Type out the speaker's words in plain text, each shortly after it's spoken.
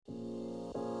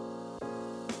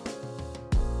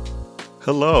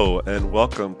Hello, and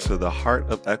welcome to the Heart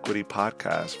of Equity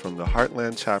podcast from the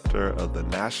Heartland chapter of the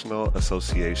National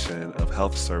Association of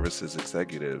Health Services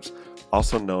Executives,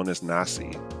 also known as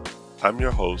NACE. I'm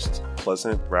your host,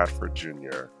 Pleasant Bradford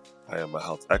Jr. I am a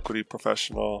health equity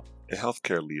professional, a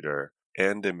healthcare leader,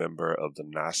 and a member of the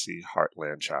NACE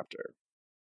Heartland chapter.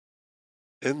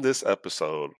 In this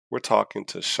episode, we're talking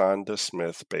to Chanda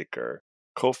Smith Baker,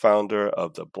 co-founder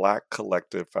of the Black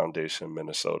Collective Foundation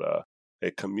Minnesota, a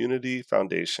community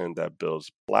foundation that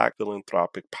builds Black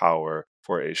philanthropic power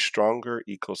for a stronger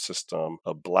ecosystem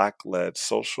of Black-led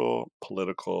social,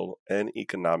 political, and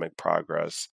economic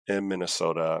progress in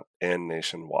Minnesota and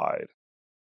nationwide.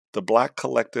 The Black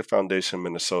Collective Foundation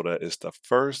Minnesota is the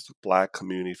first Black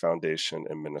community foundation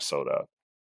in Minnesota.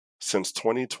 Since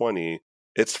 2020,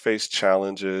 it's faced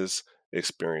challenges,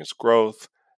 experienced growth,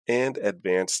 and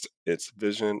advanced its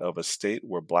vision of a state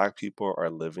where Black people are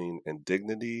living in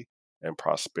dignity and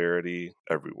prosperity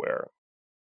everywhere.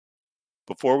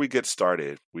 Before we get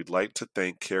started, we'd like to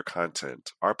thank Care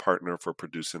Content, our partner for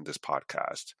producing this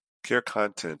podcast. Care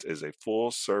Content is a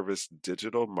full-service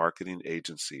digital marketing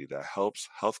agency that helps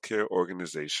healthcare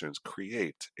organizations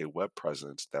create a web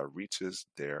presence that reaches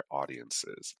their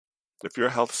audiences. If your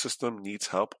health system needs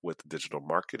help with digital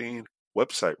marketing,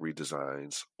 website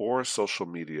redesigns, or social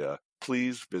media,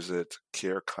 please visit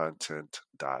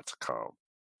carecontent.com.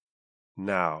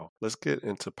 Now, let's get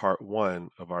into part one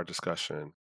of our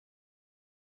discussion.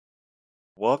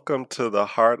 Welcome to the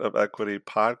Heart of Equity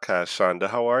podcast, Chanda.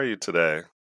 How are you today?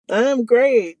 I'm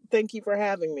great. Thank you for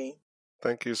having me.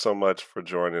 Thank you so much for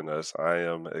joining us. I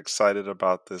am excited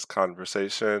about this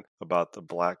conversation about the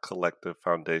Black Collective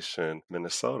Foundation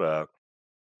Minnesota.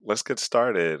 Let's get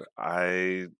started.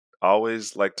 I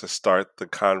always like to start the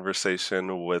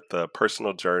conversation with a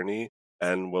personal journey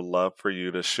and would love for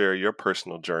you to share your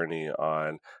personal journey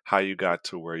on how you got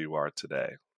to where you are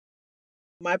today.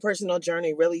 My personal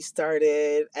journey really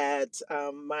started at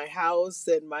my house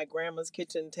and my grandma's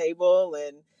kitchen table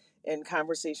and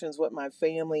conversations with my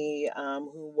family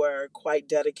who were quite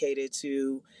dedicated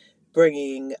to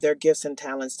bringing their gifts and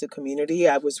talents to community.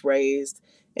 I was raised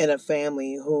in a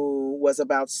family who was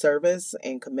about service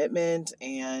and commitment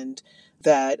and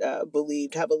that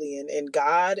believed heavily in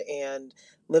God and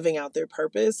living out their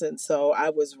purpose. And so I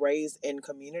was raised in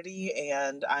community,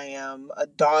 and I am a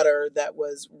daughter that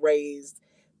was raised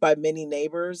by many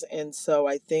neighbors. And so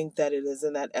I think that it is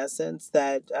in that essence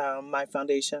that my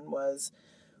foundation was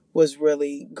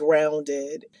really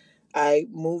grounded. I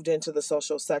moved into the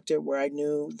social sector where I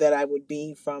knew that I would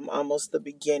be from almost the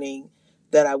beginning,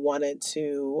 that I wanted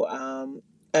to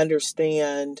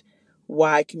understand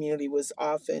why community was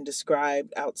often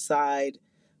described outside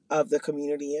of the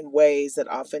community in ways that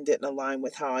often didn't align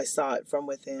with how I saw it from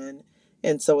within.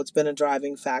 And so it's been a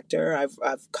driving factor.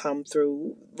 I've come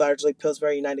through largely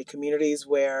Pillsbury United Communities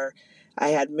where I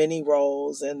had many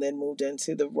roles and then moved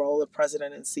into the role of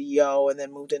president and CEO and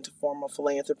then moved into formal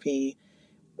philanthropy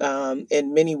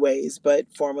in many ways, but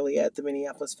formerly at the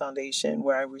Minneapolis Foundation,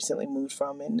 where I recently moved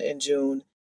from in June.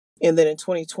 And then in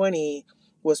 2020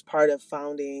 was part of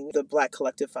founding the Black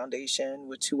Collective Foundation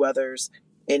with two others.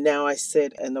 And now I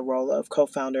sit in the role of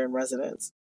co-founder in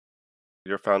residence.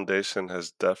 Your foundation has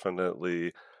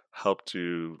definitely helped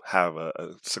you have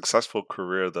a successful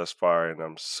career thus far, and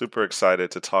I'm super excited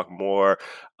to talk more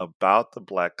about the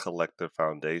Black Collective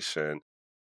Foundation.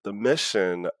 The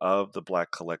mission of the Black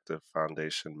Collective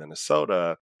Foundation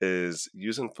Minnesota is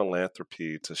using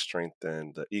philanthropy to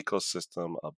strengthen the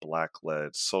ecosystem of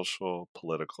Black-led social,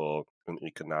 political, and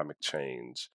economic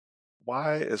change.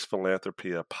 Why is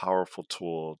philanthropy a powerful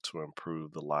tool to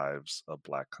improve the lives of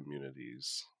Black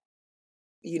communities?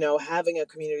 You know, having a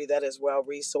community that is well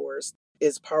resourced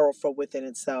is powerful within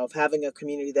itself. Having a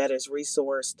community that is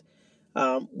resourced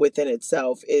within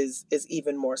itself is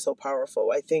even more so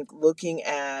powerful. I think looking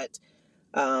at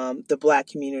the Black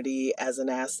community as an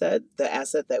asset, the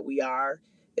asset that we are,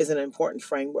 is an important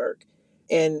framework.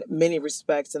 In many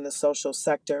respects, in the social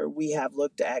sector, we have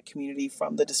looked at community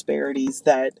from the disparities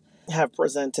that have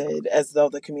presented as though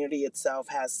the community itself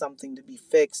has something to be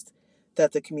fixed,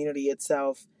 that the community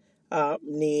itself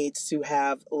needs to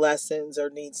have lessons or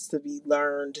needs to be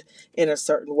learned in a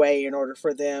certain way in order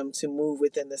for them to move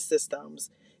within the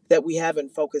systems, that we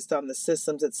haven't focused on the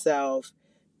systems itself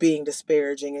being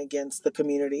disparaging against the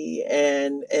community,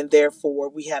 and therefore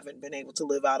we haven't been able to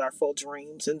live out our full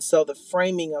dreams. And so the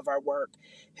framing of our work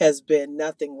has been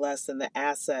nothing less than the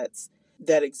assets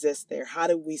that exist there. How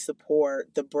do we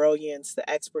support the brilliance, the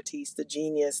expertise, the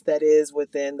genius that is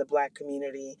within the Black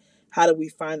community? How do we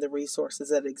find the resources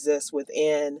that exist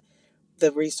within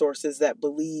the resources that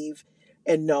believe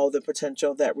and know the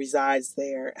potential that resides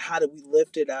there. How do we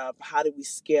lift it up? How do we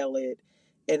scale it?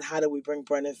 And how do we bring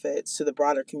benefits to the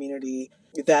broader community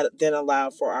that then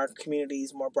allow for our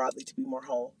communities more broadly to be more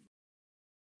whole?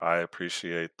 I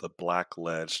appreciate the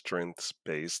Black-led,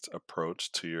 strengths-based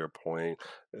approach to your point.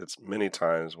 It's many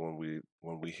times when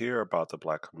we hear about the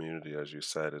Black community, as you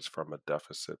said, it's from a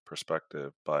deficit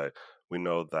perspective, but we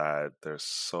know that there's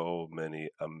so many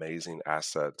amazing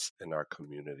assets in our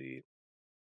community.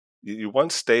 You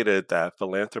once stated that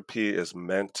philanthropy is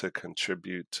meant to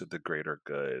contribute to the greater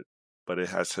good, but it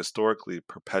has historically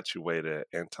perpetuated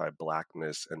anti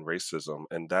Blackness and racism.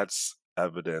 And that's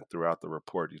evident throughout the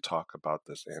report. You talk about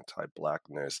this anti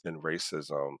Blackness and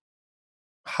racism.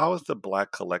 How is the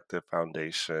Black Collective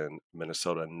Foundation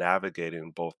Minnesota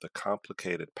navigating both the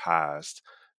complicated past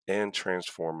and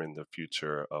transforming the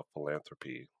future of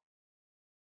philanthropy?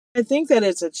 I think that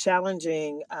it's a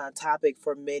challenging topic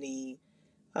for many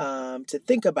to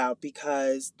think about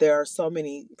because there are so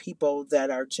many people that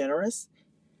are generous,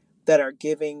 that are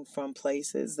giving from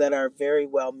places that are very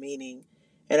well meaning.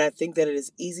 And I think that it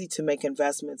is easy to make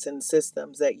investments in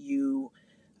systems that you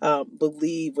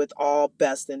believe with all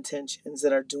best intentions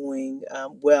that are doing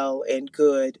well and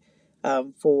good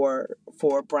for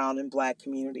brown and black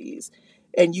communities.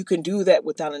 And you can do that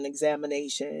without an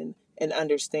examination and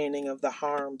understanding of the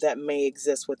harm that may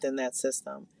exist within that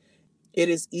system. It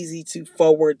is easy to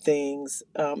forward things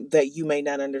that you may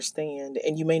not understand,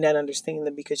 and you may not understand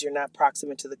them because you're not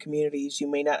proximate to the communities. You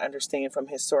may not understand from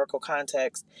historical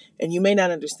context, and you may not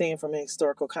understand from a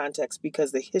historical context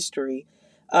because the history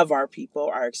of our people,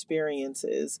 our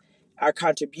experiences, our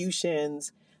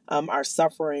contributions, our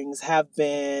sufferings have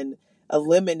been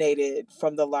eliminated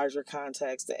from the larger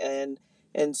context,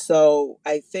 and so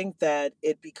I think that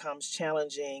it becomes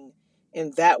challenging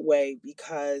in that way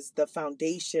because the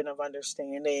foundation of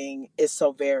understanding is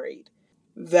so varied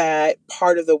that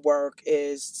part of the work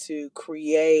is to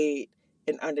create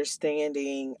an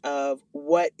understanding of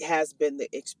what has been the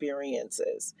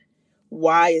experiences.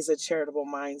 Why is a charitable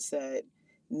mindset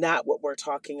not what we're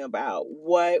talking about?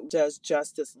 What does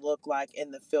justice look like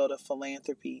in the field of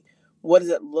philanthropy? What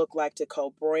does it look like to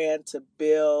co-brand, to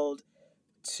build,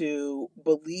 to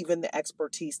believe in the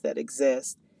expertise that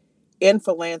exists? In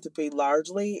philanthropy,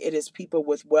 largely, it is people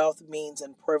with wealth, means,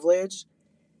 and privilege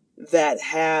that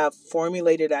have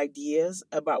formulated ideas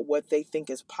about what they think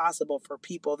is possible for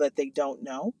people that they don't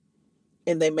know,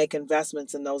 and they make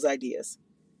investments in those ideas.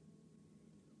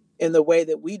 And the way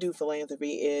that we do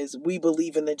philanthropy is we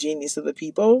believe in the genius of the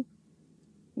people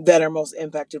that are most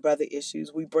impacted by the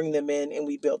issues. We bring them in and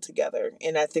we build together.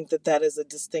 And I think that that is a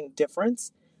distinct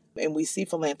difference. And we see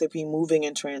philanthropy moving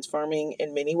and transforming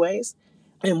in many ways.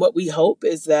 And what we hope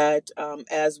is that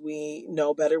as we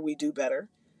know better, we do better.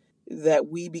 That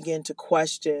we begin to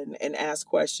question and ask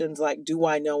questions like, do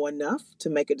I know enough to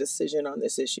make a decision on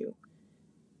this issue?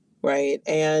 Right.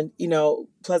 And,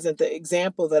 Pleasant, the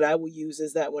example that I will use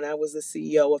is that when I was the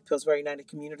CEO of Pillsbury United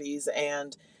Communities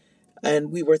and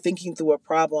we were thinking through a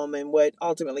problem, and what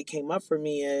ultimately came up for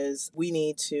me is we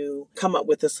need to come up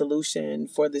with a solution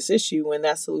for this issue, and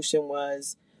that solution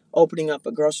was opening up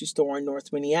a grocery store in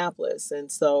North Minneapolis. And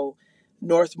so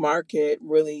North Market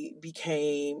really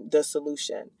became the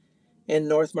solution. And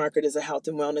North Market is a health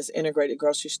and wellness integrated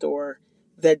grocery store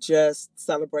that just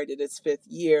celebrated its 5th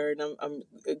year. And I'm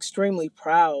extremely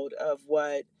proud of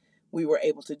what we were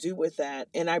able to do with that.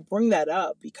 And I bring that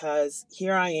up because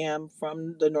here I am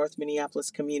from the North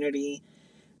Minneapolis community.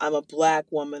 I'm a Black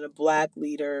woman, a Black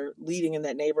leader leading in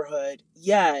that neighborhood.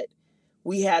 Yet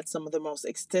we had some of the most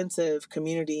extensive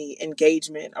community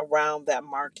engagement around that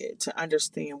market to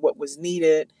understand what was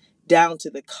needed down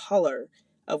to the color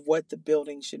of what the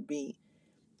building should be.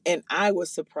 And I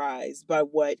was surprised by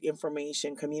what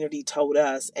information community told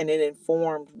us, and it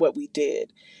informed what we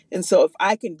did. And so, if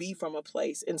I can be from a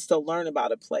place and still learn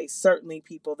about a place, certainly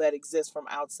people that exist from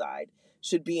outside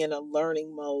should be in a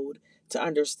learning mode to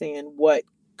understand what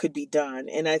could be done.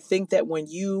 And I think that when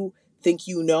you think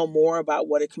you know more about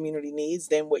what a community needs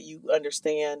than what you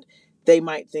understand, they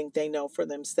might think they know for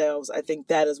themselves. I think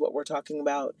that is what we're talking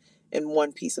about in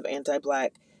one piece of anti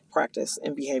Black practice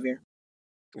and behavior.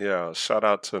 Yeah, shout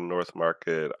out to North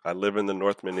Market. I live in the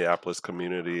North Minneapolis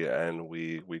community and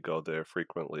we go there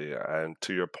frequently. And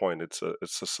to your point, it's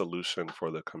a solution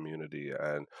for the community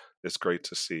and it's great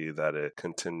to see that it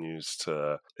continues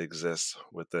to exist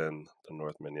within the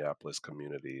North Minneapolis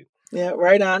community. Yeah,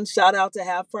 right on. Shout out to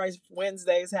Half Price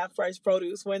Wednesdays, Half Price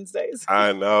Produce Wednesdays.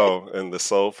 I know. And the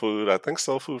soul food, I think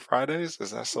Soul Food Fridays,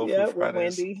 is that Soul Yeah, Food with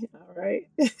Fridays? Wendy. All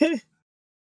right.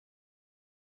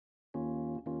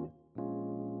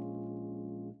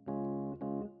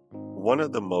 One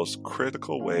of the most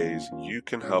critical ways you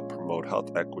can help promote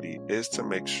health equity is to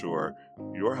make sure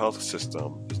your health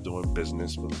system is doing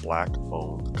business with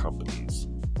Black-owned companies.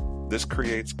 This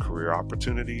creates career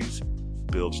opportunities,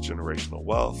 builds generational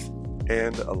wealth,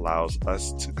 and allows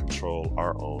us to control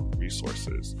our own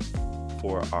resources.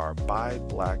 For our Buy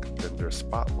Black Vendor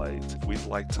Spotlight, we'd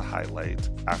like to highlight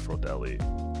Afro-Deli.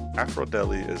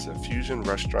 Afro-Deli is a fusion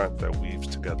restaurant that weaves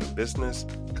together business,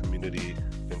 community,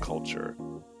 and culture.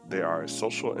 They are a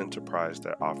social enterprise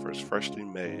that offers freshly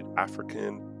made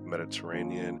African,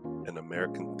 Mediterranean, and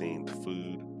American-themed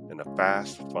food in a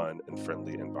fast, fun, and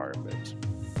friendly environment.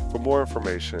 For more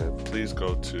information, please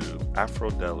go to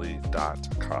afrodeli.com.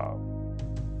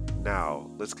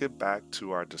 Now, let's get back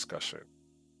to our discussion.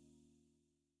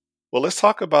 Well, let's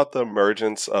talk about the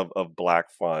emergence of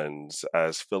Black funds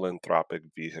as philanthropic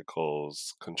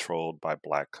vehicles controlled by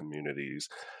Black communities.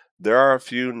 There are a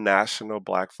few national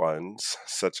Black funds,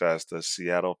 such as the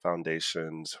Seattle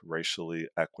Foundation's Racially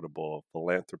Equitable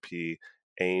Philanthropy,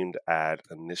 aimed at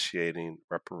initiating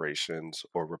reparations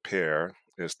or repair,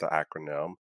 is the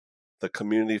acronym. The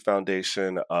Community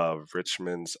Foundation of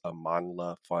Richmond's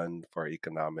Amanla Fund for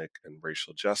Economic and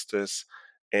Racial Justice,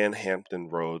 and Hampton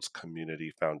Roads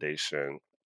Community Foundation.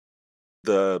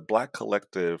 The Black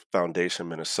Collective Foundation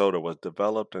Minnesota was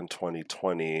developed in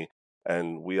 2020,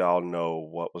 and we all know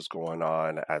what was going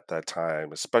on at that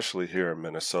time, especially here in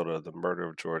Minnesota, the murder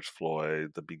of George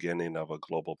Floyd, the beginning of a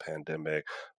global pandemic.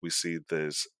 We see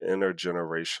this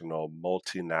intergenerational,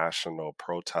 multinational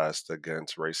protest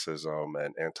against racism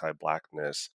and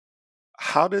anti-Blackness.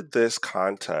 How did this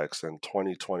context in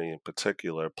 2020 in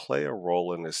particular play a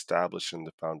role in establishing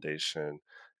the foundation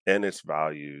and its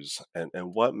values? And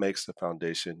what makes the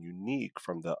foundation unique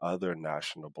from the other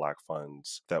national Black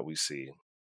funds that we see?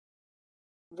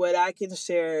 What I can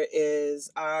share is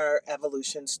our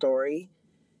evolution story.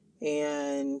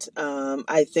 And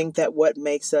I think that what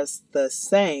makes us the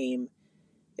same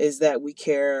is that we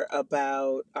care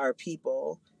about our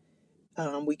people.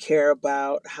 We care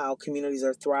about how communities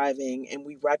are thriving, and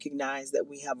we recognize that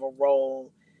we have a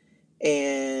role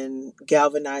in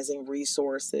galvanizing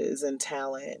resources and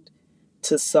talent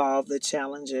to solve the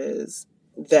challenges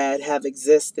that have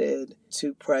existed,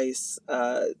 to place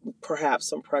perhaps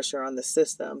some pressure on the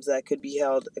systems that could be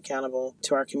held accountable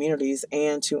to our communities,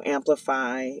 and to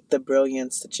amplify the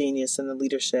brilliance, the genius, and the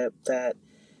leadership that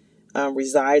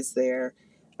resides there.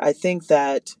 I think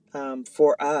that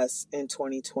for us in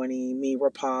 2020, me,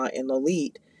 Rapa, and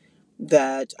Lolit,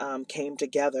 that came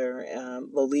together.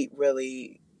 Lolit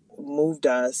really moved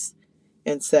us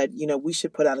and said, we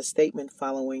should put out a statement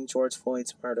following George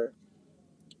Floyd's murder.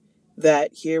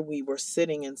 That here we were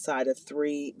sitting inside of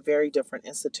three very different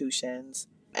institutions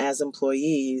as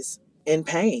employees in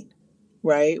pain,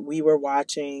 right? We were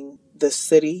watching the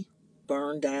city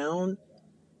burn down,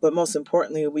 but most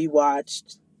importantly, we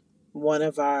watched one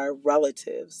of our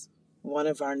relatives, one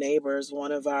of our neighbors,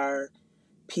 one of our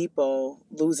people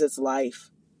lose its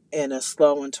life in a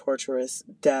slow and torturous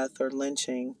death or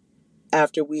lynching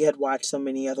after we had watched so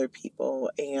many other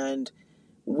people. And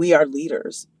we are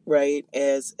leaders, right?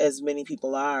 As many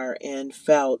people are, and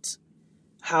felt,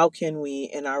 how can we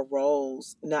in our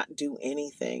roles not do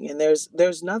anything? And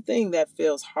there's nothing that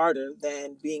feels harder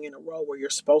than being in a role where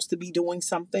you're supposed to be doing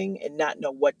something and not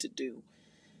know what to do.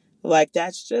 Like,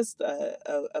 that's just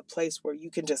a place where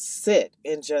you can just sit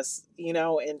and just,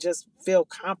 and just feel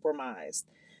compromised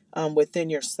within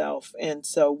yourself. And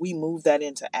so we moved that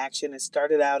into action. It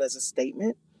started out as a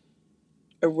statement,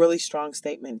 a really strong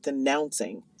statement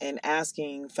denouncing and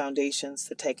asking foundations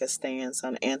to take a stance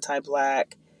on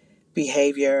anti-Black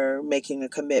behavior, making a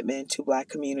commitment to Black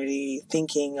community,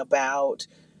 thinking about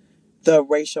the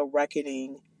racial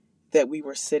reckoning that we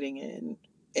were sitting in,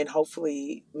 and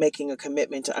hopefully making a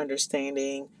commitment to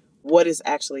understanding what is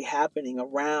actually happening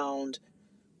around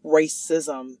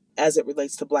racism as it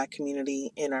relates to Black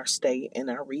community in our state, in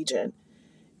our region.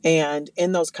 And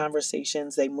in those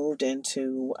conversations, they moved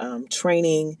into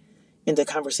training, into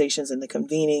conversations, into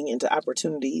convening, into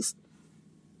opportunities.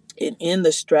 And in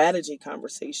the strategy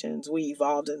conversations, we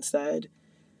evolved and said,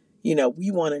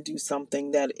 we want to do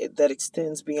something that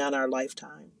extends beyond our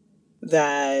lifetime.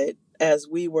 That as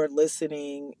we were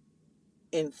listening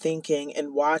and thinking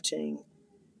and watching,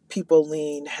 people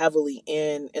lean heavily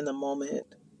in the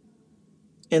moment.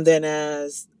 And then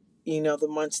as, the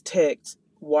months ticked,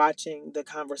 watching the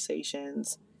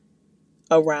conversations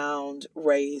around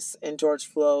race and George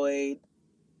Floyd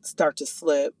start to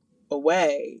slip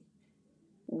away,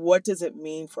 what does it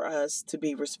mean for us to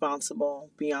be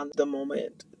responsible beyond the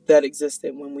moment that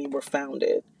existed when we were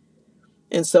founded?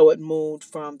 And so it moved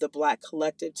from the Black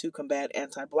Collective to combat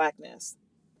anti-Blackness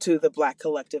to the Black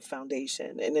Collective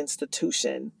Foundation, an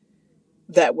institution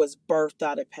that was birthed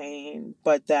out of pain,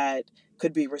 but that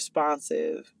could be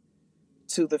responsive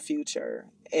to the future.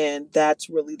 And that's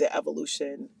really the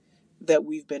evolution that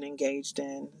we've been engaged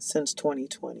in since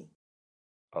 2020.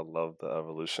 I love the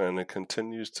evolution, and it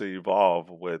continues to evolve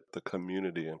with the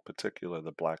community, in particular,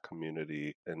 the Black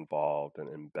community involved and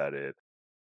embedded.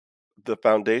 The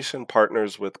foundation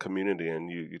partners with community,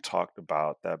 and you talked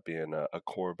about that being a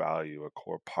core value, a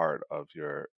core part of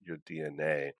your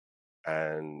DNA.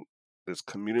 And this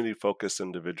community focused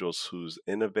individuals whose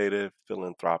innovative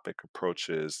philanthropic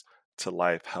approaches to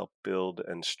life help build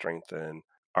and strengthen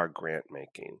our grant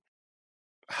making.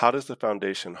 How does the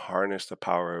foundation harness the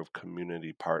power of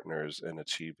community partners in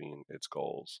achieving its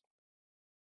goals?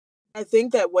 I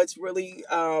think that what's really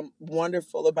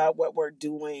wonderful about what we're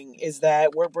doing is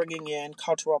that we're bringing in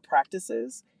cultural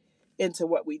practices into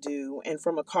what we do. And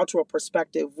from a cultural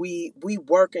perspective, we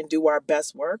work and do our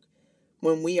best work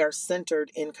when we are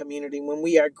centered in community, when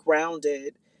we are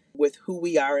grounded with who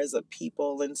we are as a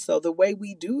people. And so the way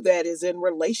we do that is in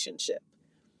relationship,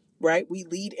 right? We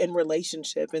lead in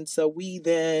relationship. And so we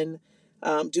then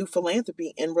do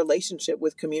philanthropy in relationship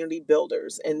with community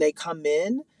builders. And they come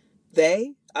in,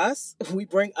 us, we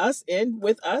bring us in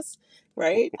with us,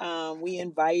 right? We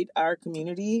invite our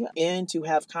community in to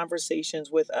have conversations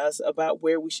with us about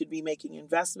where we should be making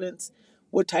investments.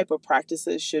 What type of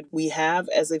practices should we have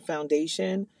as a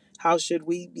foundation? How should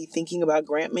we be thinking about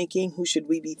grant making? Who should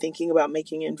we be thinking about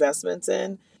making investments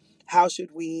in? How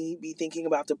should we be thinking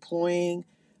about deploying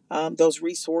those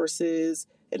resources?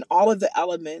 And all of the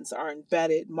elements are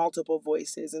embedded, multiple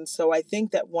voices. And so I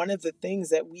think that one of the things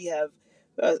that we have,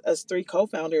 as three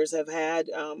co-founders, have had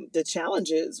the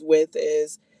challenges with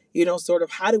is, sort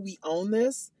of how do we own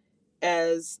this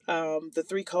as the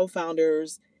three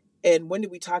co-founders, and when do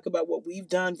we talk about what we've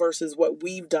done versus what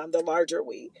we've done, the larger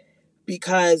we?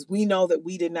 Because we know that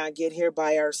we did not get here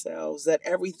by ourselves, that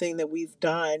everything that we've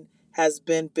done has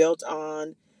been built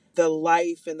on the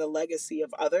life and the legacy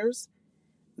of others,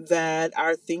 that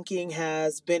our thinking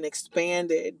has been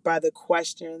expanded by the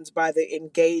questions, by the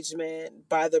engagement,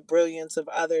 by the brilliance of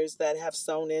others that have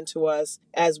sown into us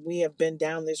as we have been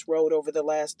down this road over the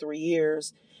last 3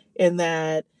 years, and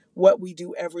that what we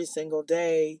do every single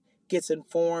day gets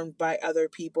informed by other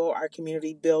people, our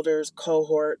community builders,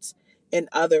 cohorts, and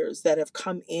others that have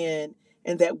come in,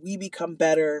 and that we become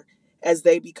better as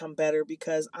they become better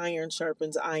because iron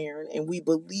sharpens iron, and we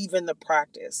believe in the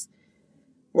practice,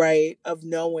 right, of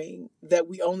knowing that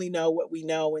we only know what we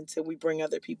know until we bring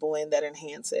other people in that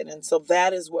enhance it. And so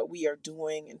that is what we are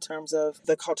doing in terms of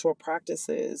the cultural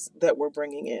practices that we're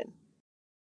bringing in.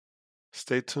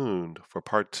 Stay tuned for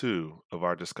part 2 of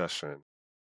our discussion.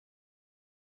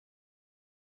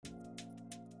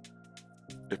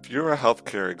 If you're a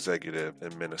healthcare executive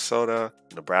in Minnesota,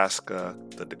 Nebraska,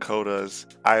 the Dakotas,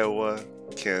 Iowa,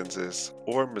 Kansas,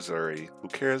 or Missouri who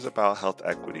cares about health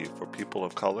equity for people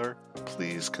of color,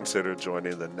 please consider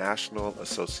joining the National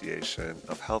Association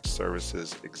of Health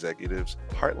Services Executives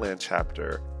Heartland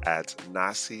chapter at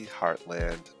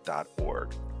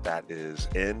nasiheartland.org. That is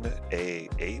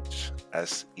NAHSE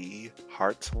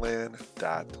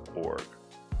Heartland.org.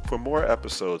 For more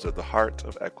episodes of the Heart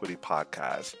of Equity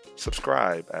podcast,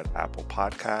 subscribe at Apple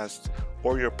Podcasts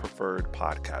or your preferred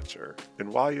podcatcher.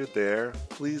 And while you're there,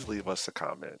 please leave us a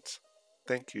comment.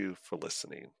 Thank you for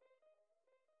listening.